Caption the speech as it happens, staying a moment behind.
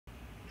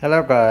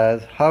Hello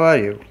guys, how are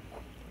you?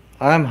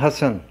 I am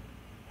Hassan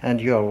and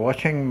you are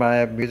watching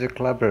my music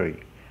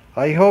library.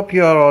 I hope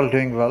you are all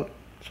doing well.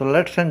 So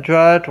let's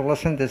enjoy to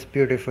listen this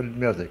beautiful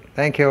music.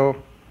 Thank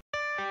you.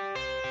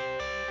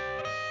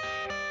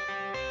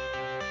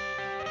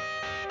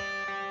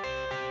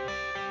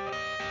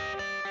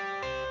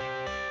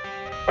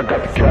 I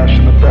got the cash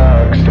in the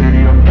bag,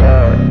 stadium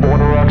packed.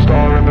 Born a rock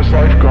star in this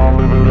life, gon'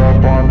 live it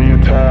up on the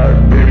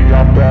attack. Baby,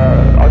 I'm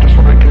bad, I just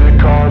wanna get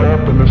caught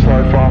up in this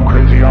life. I'm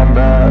crazy, I'm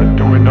mad,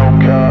 doing no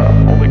cap.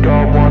 Only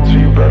God wants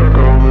you, better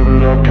go live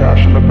it up.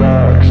 Cash in the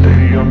bag,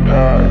 stadium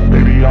packed.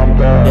 Baby, I'm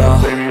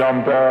bad, baby,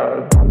 I'm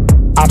bad.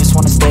 I just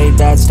wanna stay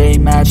bad, stay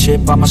mad.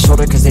 Chip on my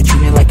shoulder cause they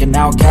treat me like an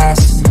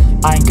outcast.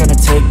 I ain't gonna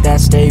take that,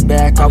 stay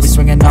back. I'll be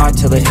swinging hard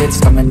till the hits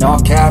come in all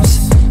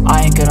caps.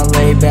 I ain't gonna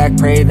lay back,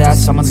 pray that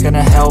someone's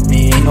gonna help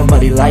me. Ain't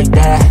nobody like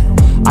that.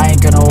 I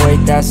ain't gonna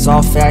wait, that's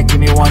all fact. Give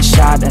me one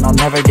shot and I'll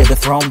never get the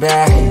throne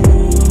back.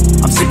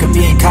 I'm sick of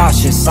being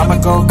cautious, I'ma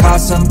go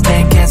cause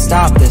something, can't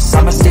stop this.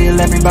 I'ma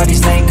steal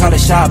everybody's lane, call it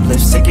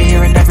shoplift. Sick of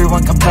hearing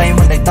everyone complain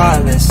when they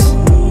thoughtless.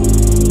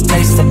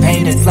 Taste the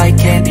pain, it's like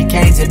candy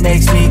canes. It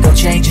makes me go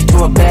change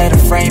into a better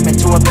frame,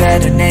 into a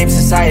better name.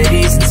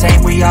 Society's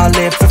insane, we all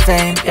live for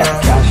fame,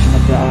 yeah. Cash in the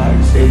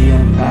bag,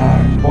 stadium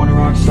packed. Born a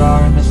rock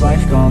star in this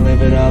life, gon'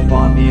 live it up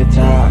on the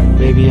attack.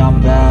 Baby,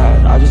 I'm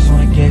bad, I just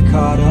wanna get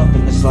caught up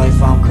in this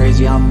life. I'm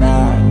crazy, I'm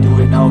mad, do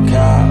it no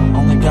cap.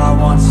 Only God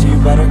wants you,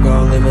 better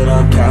go live it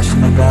up. Cash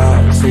in the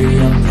bag,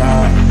 stadium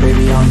packed.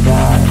 Baby, I'm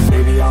bad,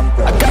 baby, I'm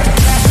bad. I got the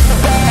cash in the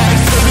bag,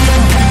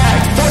 stadium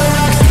packed. Born a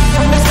rock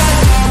star in this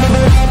life, gon'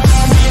 live it up.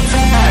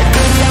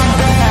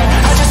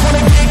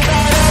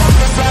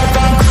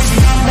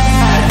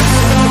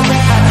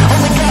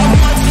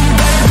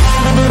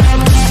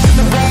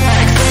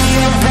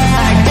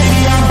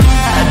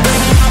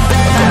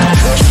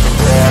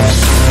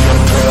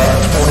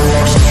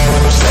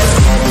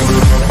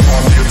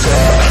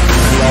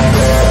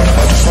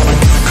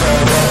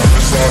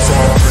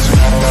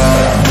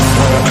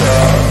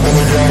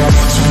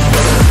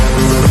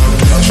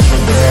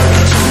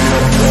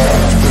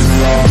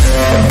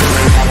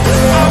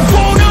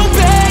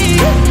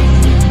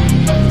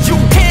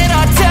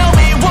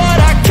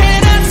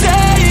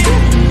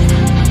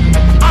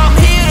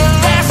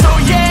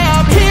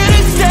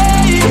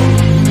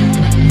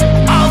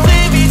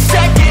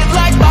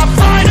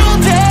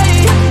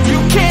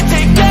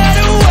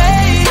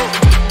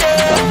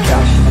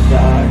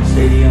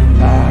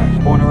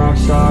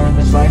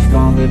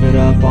 Live it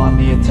up on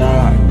the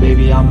attack,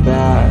 baby, I'm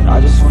bad.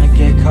 I just wanna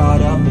get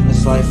caught up in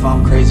this life.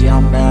 I'm crazy,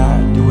 I'm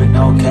mad, do it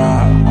no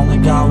cap. Only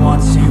God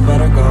wants you,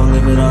 better go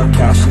live it up.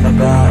 Cash in the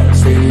bag,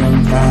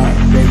 stadium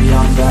packed. Baby,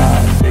 I'm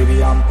bad,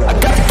 baby, I'm bad. I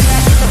got the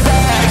cash in the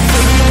bag,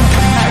 stadium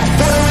packed.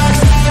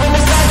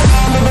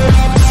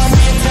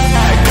 Born a rock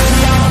star in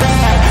this life,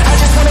 I'll live it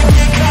up on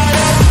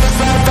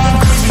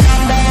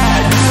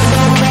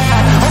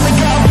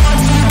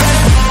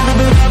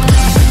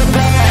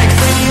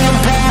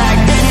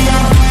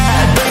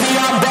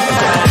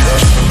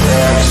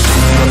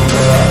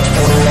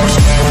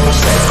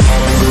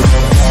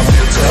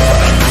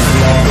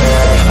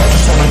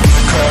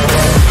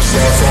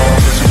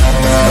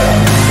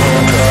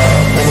attack.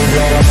 Baby, I'm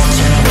bad, I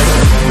just wanna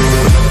get caught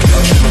up in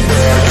this life.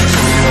 I'm crazy,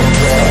 I'm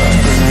mad, do it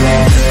no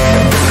cap.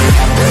 Only God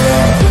wants you,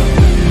 better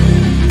go live it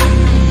up. Cash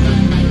in the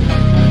bag,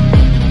 stadium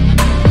packed.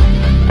 Baby, I'm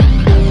bad.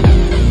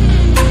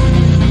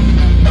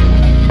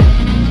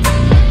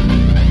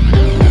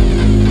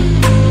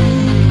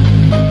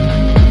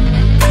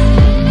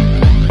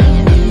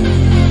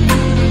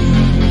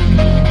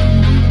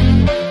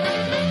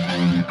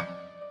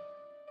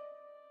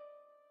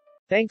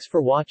 Thanks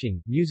for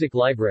watching Music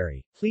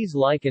Library. Please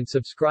like and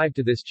subscribe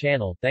to this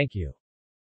channel. Thank you.